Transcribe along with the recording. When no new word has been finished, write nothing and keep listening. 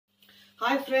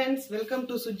Hi friends, welcome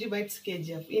to Suji Bites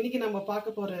KGF. இன்னைக்கு நம்ம பார்க்க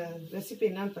போற ரெசிபி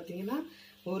என்னன்னு பார்த்தீங்கன்னா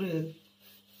ஒரு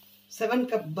 7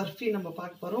 கப் பர்ஃபி நம்ம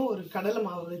பார்க்க போறோம். ஒரு கடலை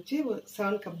மாவு வச்சு ஒரு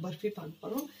 7 கப் பர்ஃபி பார்க்க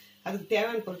போறோம். அதுக்கு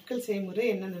தேவையான பொருட்கள் செய்முறை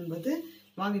என்னன்னு என்பது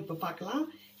வாங்க இப்ப பார்க்கலாம்.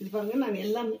 இது பாருங்க நான்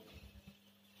எல்லாம்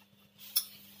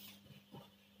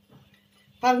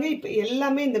பாருங்க இப்ப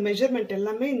எல்லாமே இந்த மெஷர்மென்ட்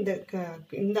எல்லாமே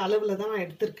இந்த அளவுல தான் நான்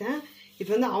எடுத்துர்க்கேன். இது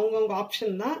வந்து அவங்கவங்க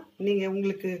ஆப்ஷன் தான். நீங்க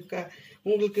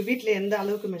உங்களுக்கு வீட்ல எந்த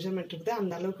அளவுக்கு மெஷர்மென்ட் இருக்குதோ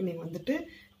அந்த அளவுக்கு நீங்க வந்துட்டு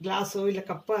கிளாஸோ இல்ல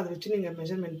கப்போ அதை வச்சு நீங்க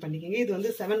மெஷர்மென்ட் பண்ணிக்கங்க. இது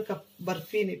வந்து 7 கப்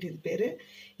பர்ஃபின்னு இது பேரு.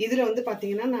 இதுல வந்து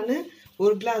பாத்தீங்கன்னா நான்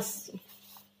ஒரு கிளாஸ்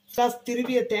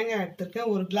திருவிய தேங்காய் எடுத்திருக்கேன்,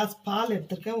 ஒரு கிளாஸ் பால்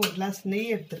எடுத்திருக்கேன், ஒரு கிளாஸ்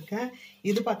நெய் எடுத்திருக்கேன்.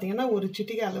 இது பாத்தீங்கன்னா ஒரு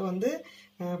சிட்டிகை அளவு வந்து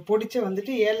பொடிச்ச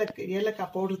வந்துட்டு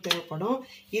ஏலக்காய் பவுடர் தேவைப்படும்.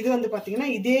 இது வந்து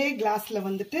பாத்தீங்கன்னா இதே கிளாஸ்ல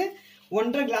வந்துட்டு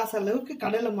 1.5 கிளாஸ் அளவுக்கு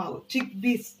கடலை மாவு சிக்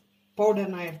பீஸ்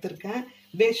பவுடர் நான் எடுத்திருக்கேன்,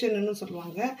 பேஷன்னு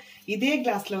சொல்லுவாங்க. இதே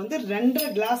கிளாஸ்ல வந்து 2.5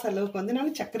 கிளாஸ் அளவுக்கு வந்து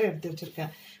நான் சர்க்கரை எடுத்து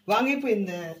வச்சிருக்கேன். வாங்க இப்போ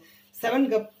இந்த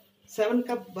 7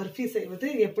 கப் பர்ஃபி செய்வது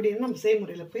எப்படின்னு நம்ம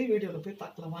செய்முறையில போய் வீடியோல போய்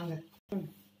பார்க்கலாம் வாங்க.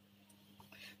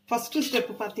 ஃபர்ஸ்ட்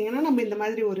ஸ்டெப் பாத்தீங்கன்னா நம்ம இந்த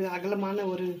மாதிரி ஒரு அகலமான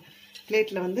ஒரு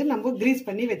பிளேட்ல வந்து நம்ம கிரீஸ்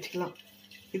பண்ணி வச்சுக்கலாம்.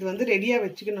 இது வந்து ரெடியா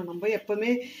வச்சுக்கணும். நம்ம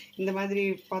எப்பவுமே இந்த மாதிரி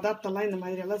பதார்த்தம்லாம் இந்த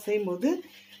மாதிரி எல்லாம் செய்யும்போது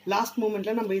லாஸ்ட்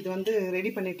மூமெண்ட்ல நம்ம இது வந்து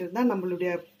ரெடி பண்ணிட்டு இருந்தா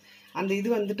நம்மளுடைய அந்த இது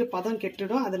வந்துட்டு பதம்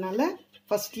கெட்டுடும். அதனால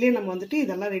ஃபர்ஸ்ட்லயே நம்ம வந்துட்டு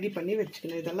இதெல்லாம் ரெடி பண்ணி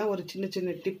வச்சுக்கணும். இதெல்லாம் ஒரு சின்ன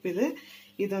சின்ன டிப்.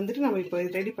 இது வந்துட்டு நம்ம இப்போ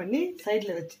ரெடி பண்ணி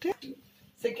சைட்ல வச்சுட்டு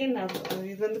செகண்ட்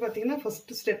இது வந்து பாத்தீங்கன்னா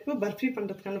ஃபர்ஸ்ட் ஸ்டெப் பர்ஃபி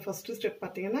பண்றதுக்கான ஃபர்ஸ்ட் ஸ்டெப்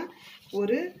பாத்தீங்கன்னா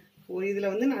ஒரு இதுல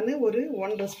வந்து நான் ஒரு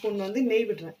 1.5 ஸ்பூன் வந்து நெய்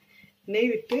விடுறேன்.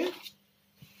 நெய் விட்டு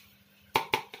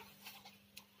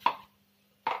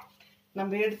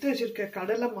நம்ம எடுத்து வச்சிருக்க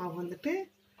கடலை மாவு வந்துட்டு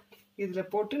இதுல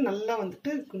போட்டு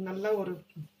நல்லா ஒரு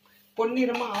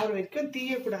பொன்னிறமா ஆற வரைக்கும்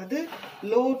தீயக்கூடாது.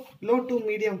 லோ டு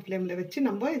மீடியம் ஃப்ளேம்ல வச்சு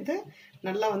நம்ம இதை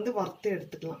நல்லா வந்து வறுத்து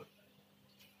எடுத்துக்கலாம்.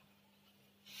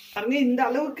 பாருங்க இந்த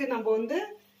அளவுக்கு நம்ம வந்து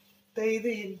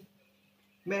இது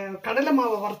கடலை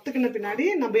மாவை வறுத்துக்கின பின்னாடி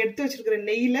நம்ம எடுத்து வச்சிருக்கிற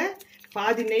நெய்ல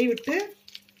பாதி நெய் விட்டு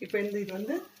இப்ப இது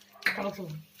வந்து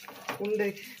கலக்கலாம்.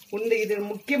 உண்டை இது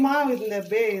முக்கியமா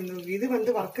இது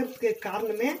வந்து வறுக்கிறதுக்கு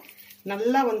காரணமே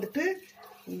நல்லா வந்துட்டு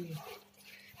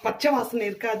பச்சை வாசனை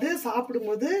இருக்காது,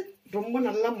 சாப்பிடும்போது ரொம்ப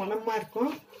நல்லா மணமா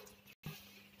இருக்கும்.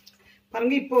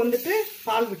 பாருங்க இப்போ வந்துட்டு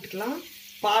பால் விட்டுக்கலாம்.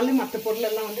 பால் மற்ற பொருள்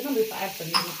எல்லாம் வந்து நம்ம இப்போ ஆட்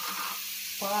பண்ணிடலாம்.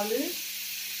 பால்,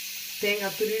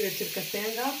 தேங்காய் துருவி வச்சிருக்க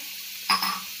தேங்காய்,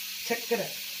 சர்க்கரை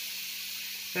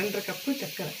 2.5 கப்பு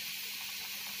சர்க்கரை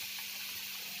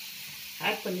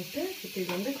ஆட் பண்ணிட்டு இப்போ இது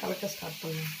வந்து கலக்க ஸ்டார்ட்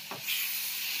பண்ணலாம்.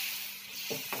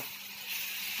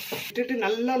 விட்டுட்டு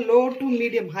நல்லா லோ டு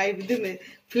மீடியம் ஹை இது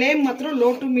ஃப்ளேம் மாத்திரம் லோ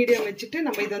டு மீடியம் வச்சுட்டு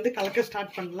நம்ம இதை வந்து கலக்க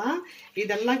ஸ்டார்ட் பண்ணலாம்.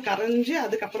 இதெல்லாம் கரைஞ்சு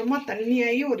அதுக்கப்புறமா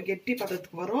தண்ணியாகி ஒரு கெட்டி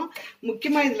பதத்துக்கு வரும்.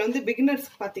 முக்கியமா இதுல வந்து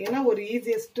பிகினர்ஸ்க்கு பாத்தீங்கன்னா ஒரு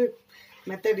ஈஸியஸ்ட்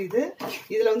மெத்தட்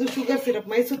இதுல வந்து சுகர்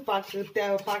சிரப் மைசூர்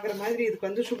பாக்குற மாதிரி இதுக்கு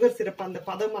வந்து சுகர் சிரப் அந்த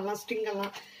பதம் எல்லாம் ஸ்டிங்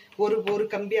எல்லாம் ஒரு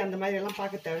கம்பி அந்த மாதிரி எல்லாம்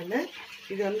பார்க்க தேவையில்லை.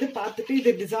 இது வந்து பார்த்துட்டு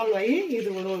இது டிசால்வ் ஆகி இது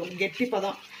ஒரு கெட்டி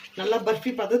பதம் நல்லா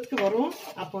பர்ஃபி பதத்துக்கு வரும்.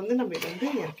 அப்போ வந்து நம்ம இதை வந்து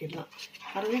இறக்கிடலாம்.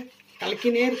 பாருங்க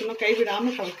கலக்கினே இருக்கணும்,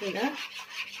 கைவிடாம கலக்குங்க.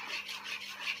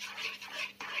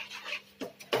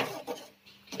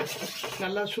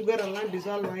 நல்லா சுகர் எல்லாம்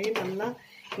டிசால்வ் ஆகி நல்லா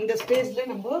இந்த ஸ்டேஜ்ல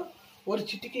நம்ம ஒரு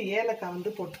சிட்டிக்கு ஏலக்காய்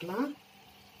வந்து போட்டுக்கலாம்.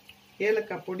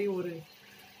 ஏலக்காய் பொடி ஒரு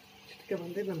சிட்டிக்கை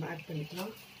வந்து நம்ம ஆட்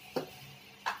பண்ணிக்கலாம்.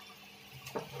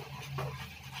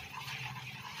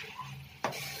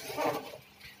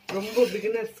 ரொம்ப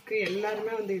பிகினர்ஸ்க்கு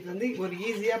எல்லாருமே வந்து இது வந்து ஒரு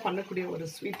ஈஸியா பண்ணக்கூடிய ஒரு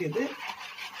ஸ்வீட். இது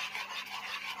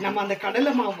நம்ம அந்த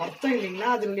கடலை மாவு வறுத்தோம் இல்லைங்களா,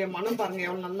 அதனுடைய மனம் பாருங்க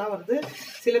எவ்வளவு நல்லா வருது.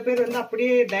 சில பேர் வந்து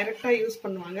அப்படியே டைரக்டா யூஸ்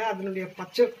பண்ணுவாங்க, அதனுடைய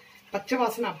பச்சை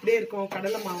வாசனை அப்படியே இருக்கும்.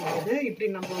 கடலை மாவு வந்து இப்படி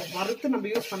நம்ம வறுத்து நம்ம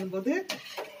யூஸ் பண்ணும்போது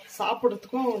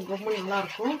சாப்பிட்றதுக்கும் ரொம்ப நல்லா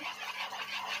இருக்கும்.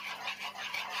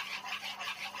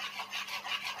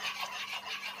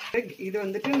 இது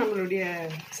வந்துட்டு நம்மளுடைய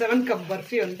 7 கப்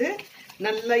பர்ஃபி வந்து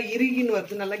நல்லா இறுகின்னு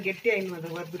வருது, நல்லா கெட்டியாயின்னு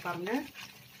வருது. பாருங்க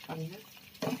பாருங்க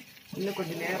இன்னும்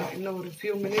கொஞ்சம் நேரம், இன்னும் ஒரு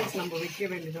ஃபியூ மினிட்ஸ் நம்ம வைக்க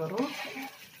வேண்டியது வரும்.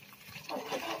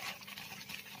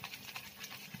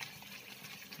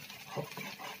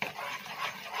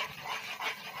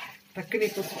 டக்குனு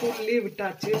இப்போ ஸ்கூல் லீவ்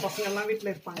விட்டாச்சு, பசங்க எல்லாம்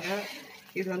வீட்டில் இருப்பாங்க.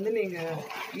 இது வந்து நீங்க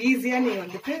ஈஸியா நீங்க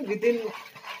வந்துட்டு வித்தின்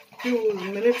ஃபியூ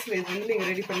மினிட்ஸ்ல இது வந்து நீங்க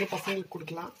ரெடி பண்ணி பசங்களுக்கு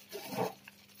கொடுக்கலாம்.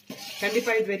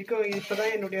 கண்டிப்பா இது வரைக்கும்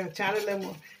இப்பதான் என்னுடைய சேனலை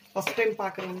ஃபர்ஸ்ட் டைம்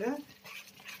பார்க்குறவங்க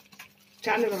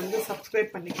சேனலை வந்து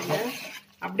சப்ஸ்கிரைப் பண்ணிக்கோங்க.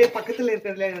 அப்படியே பக்கத்தில்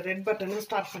இருக்கிற ரெட் பட்டனும்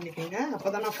ஸ்டார்ட் பண்ணிக்கோங்க.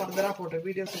 அப்போதான் நான் ஃபர்தராக போடுற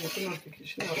வீடியோஸ் உங்களுக்கு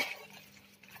நோட்டிஃபிகேஷன் வரும்.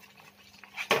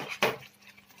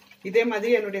 இதே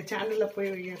மாதிரி என்னுடைய சேனலில் போய்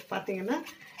பார்த்தீங்கன்னா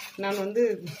நான் வந்து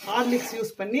ஹார்லிக்ஸ்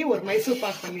யூஸ் பண்ணி ஒரு மைசூர்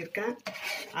பாக் பண்ணியிருக்கேன்.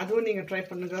 அதுவும் நீங்கள் ட்ரை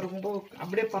பண்ணுங்கள். ரொம்ப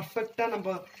அப்படியே பர்ஃபெக்டாக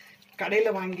நம்ம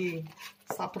கடையில் வாங்கி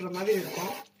சாப்பிட்ற மாதிரி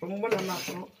இருக்கும். ரொம்ப நல்லா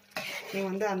இருக்கும்.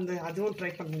 நீங்கள் வந்து அதுவும்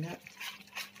ட்ரை பண்ணுங்கள்.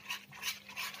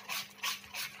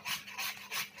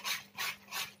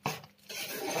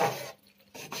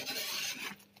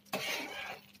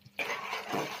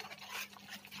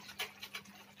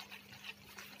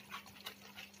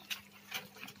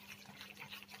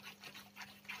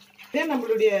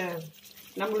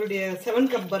 நம்மளுடைய 7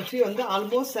 கப் பர்ஃபி வந்து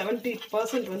ஆல்மோஸ்ட்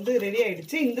 70% வந்து ரெடி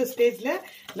ஆயிடுச்சு. இந்த ஸ்டேஜில்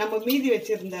நம்ம மீதி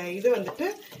வச்சிருந்த இது வந்துட்டு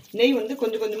நெய் வந்து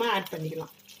கொஞ்சம் கொஞ்சமாக ஆட்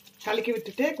பண்ணிக்கலாம். கலக்கி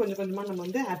விட்டுட்டு கொஞ்சம் கொஞ்சமாக நம்ம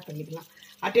வந்து ஆட் பண்ணிக்கலாம்.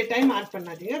 அட் ஏ டைம் ஆட்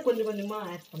பண்ணாதீங்க, கொஞ்சம் கொஞ்சமாக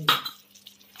ஆட் பண்ணலாம்.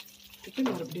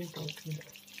 மறுபடியும் கலக்குங்க.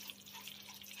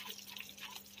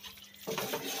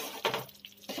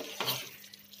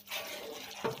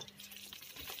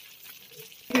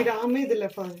 விடாமல் இதில்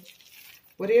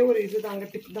ஒரே ஒரு இது தாங்க,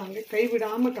 டிப் தாங்க,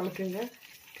 கைவிடாமல் கலக்குங்க.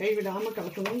 கைவிடாமல்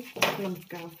கலக்கணும்.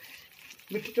 நமக்கு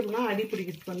விட்டுட்டோம்னா அடி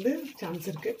பிடிக்கிறதுக்கு வந்து சான்ஸ்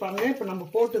இருக்குது. பாருங்கள், இப்போ நம்ம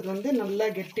போட்டது வந்து நல்லா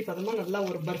கெட்டி பதமாக நல்லா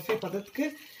ஒரு பர்ஃபி பதத்துக்கு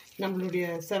நம்மளுடைய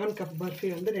 7 கப்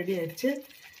பர்ஃபி வந்து ரெடி ஆயிடுச்சு.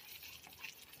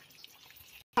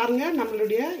 பாருங்க,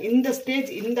 நம்மளுடைய இந்த ஸ்டேஜ்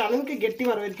இந்த அளவுக்கு கெட்டி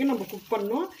வர வரைக்கும் நம்ம குக்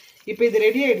பண்ணோம். இப்போ இது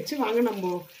ரெடி ஆயிடுச்சு. வாங்க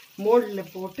நம்ம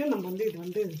மோல்டில் போட்டு நம்ம வந்து இது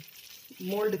வந்து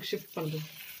மோல்டுக்கு ஷிஃப்ட் பண்ணுறோம்.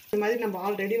 இந்த மாதிரி நம்ம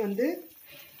ஆல்ரெடி வந்து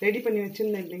ரெடி பண்ணி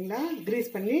வச்சுருந்தோம் இல்லைங்களா, க்ரீஸ்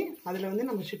பண்ணி அதில் வந்து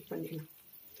நம்ம ஷிஃப்ட் பண்ணிக்கலாம்.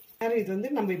 இது வந்து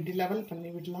நம்ம இப்படி லெவல் பண்ணி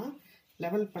விடலாம்.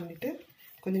 லெவல் பண்ணிவிட்டு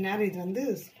கொஞ்சம் நேரம் இது வந்து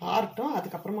ஆறட்டும்.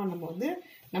 அதுக்கப்புறமா நம்ம வந்து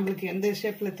நம்மளுக்கு எந்த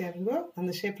ஷேப்பில் தேவையோ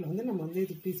அந்த ஷேப்பில் வந்து நம்ம வந்து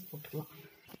இது பீஸ் போட்டுக்கலாம்.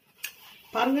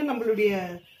 பாருங்கள், நம்மளுடைய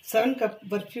 7 கப்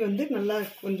பர்ஃபி வந்து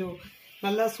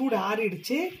நல்லா சூடு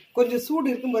ஆறிடுச்சு. கொஞ்சம் சூடு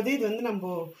இருக்கும்போதே இது வந்து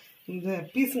நம்ம இந்த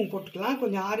பீஸுங்க போட்டுக்கலாம்.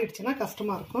 கொஞ்சம் ஆறிடுச்சுன்னா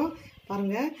கஷ்டமாக இருக்கும்.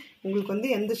 பாருங்கள், உங்களுக்கு வந்து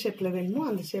எந்த ஷேப்பில் வேணுமோ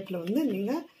அந்த ஷேப்பில் வந்து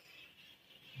நீங்கள்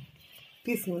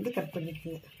பீஸுங்க வந்து கட்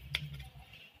பண்ணிக்கோங்க.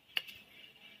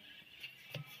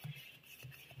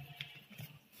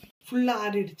 ஃபுல்லாக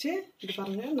ஆறிடுச்சு. இது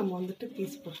பாருங்கள், நம்ம வந்துட்டு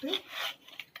பீஸ் போட்டு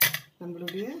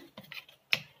நம்மளுடைய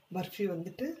பர்ஃபி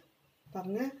வந்துட்டு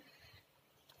பாருங்கள்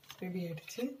ரெடி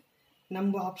ஆகிடுச்சு.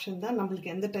 நம்ம ஆப்ஷன் தான்,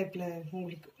 நம்மளுக்கு எந்த டைப்பில்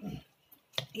உங்களுக்கு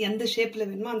எந்த ஷேப்பில்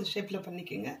வேணுமோ அந்த ஷேப்பில்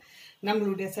பண்ணிக்கோங்க.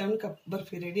 நம்மளுடைய 7 கப்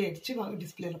பர்ஃபி ரெடி ஆகிடுச்சு. வாங்க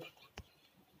டிஸ்பிளேல பார்க்கலாம்.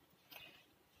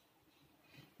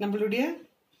 நம்மளுடைய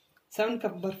 7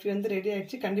 கப் பர்ஃபி வந்து ரெடி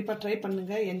ஆகிடுச்சு. கண்டிப்பாக ட்ரை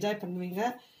பண்ணுங்கள், என்ஜாய் பண்ணுவீங்க.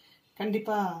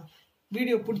 கண்டிப்பாக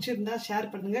வீடியோ பிடிச்சிருந்தா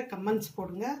ஷேர் பண்ணுங்கள், கமெண்ட்ஸ்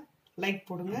போடுங்க, லைக்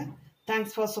போடுங்க.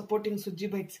 Thanks for supporting Suji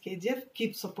bytes KGF.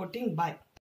 Keep supporting. Bye.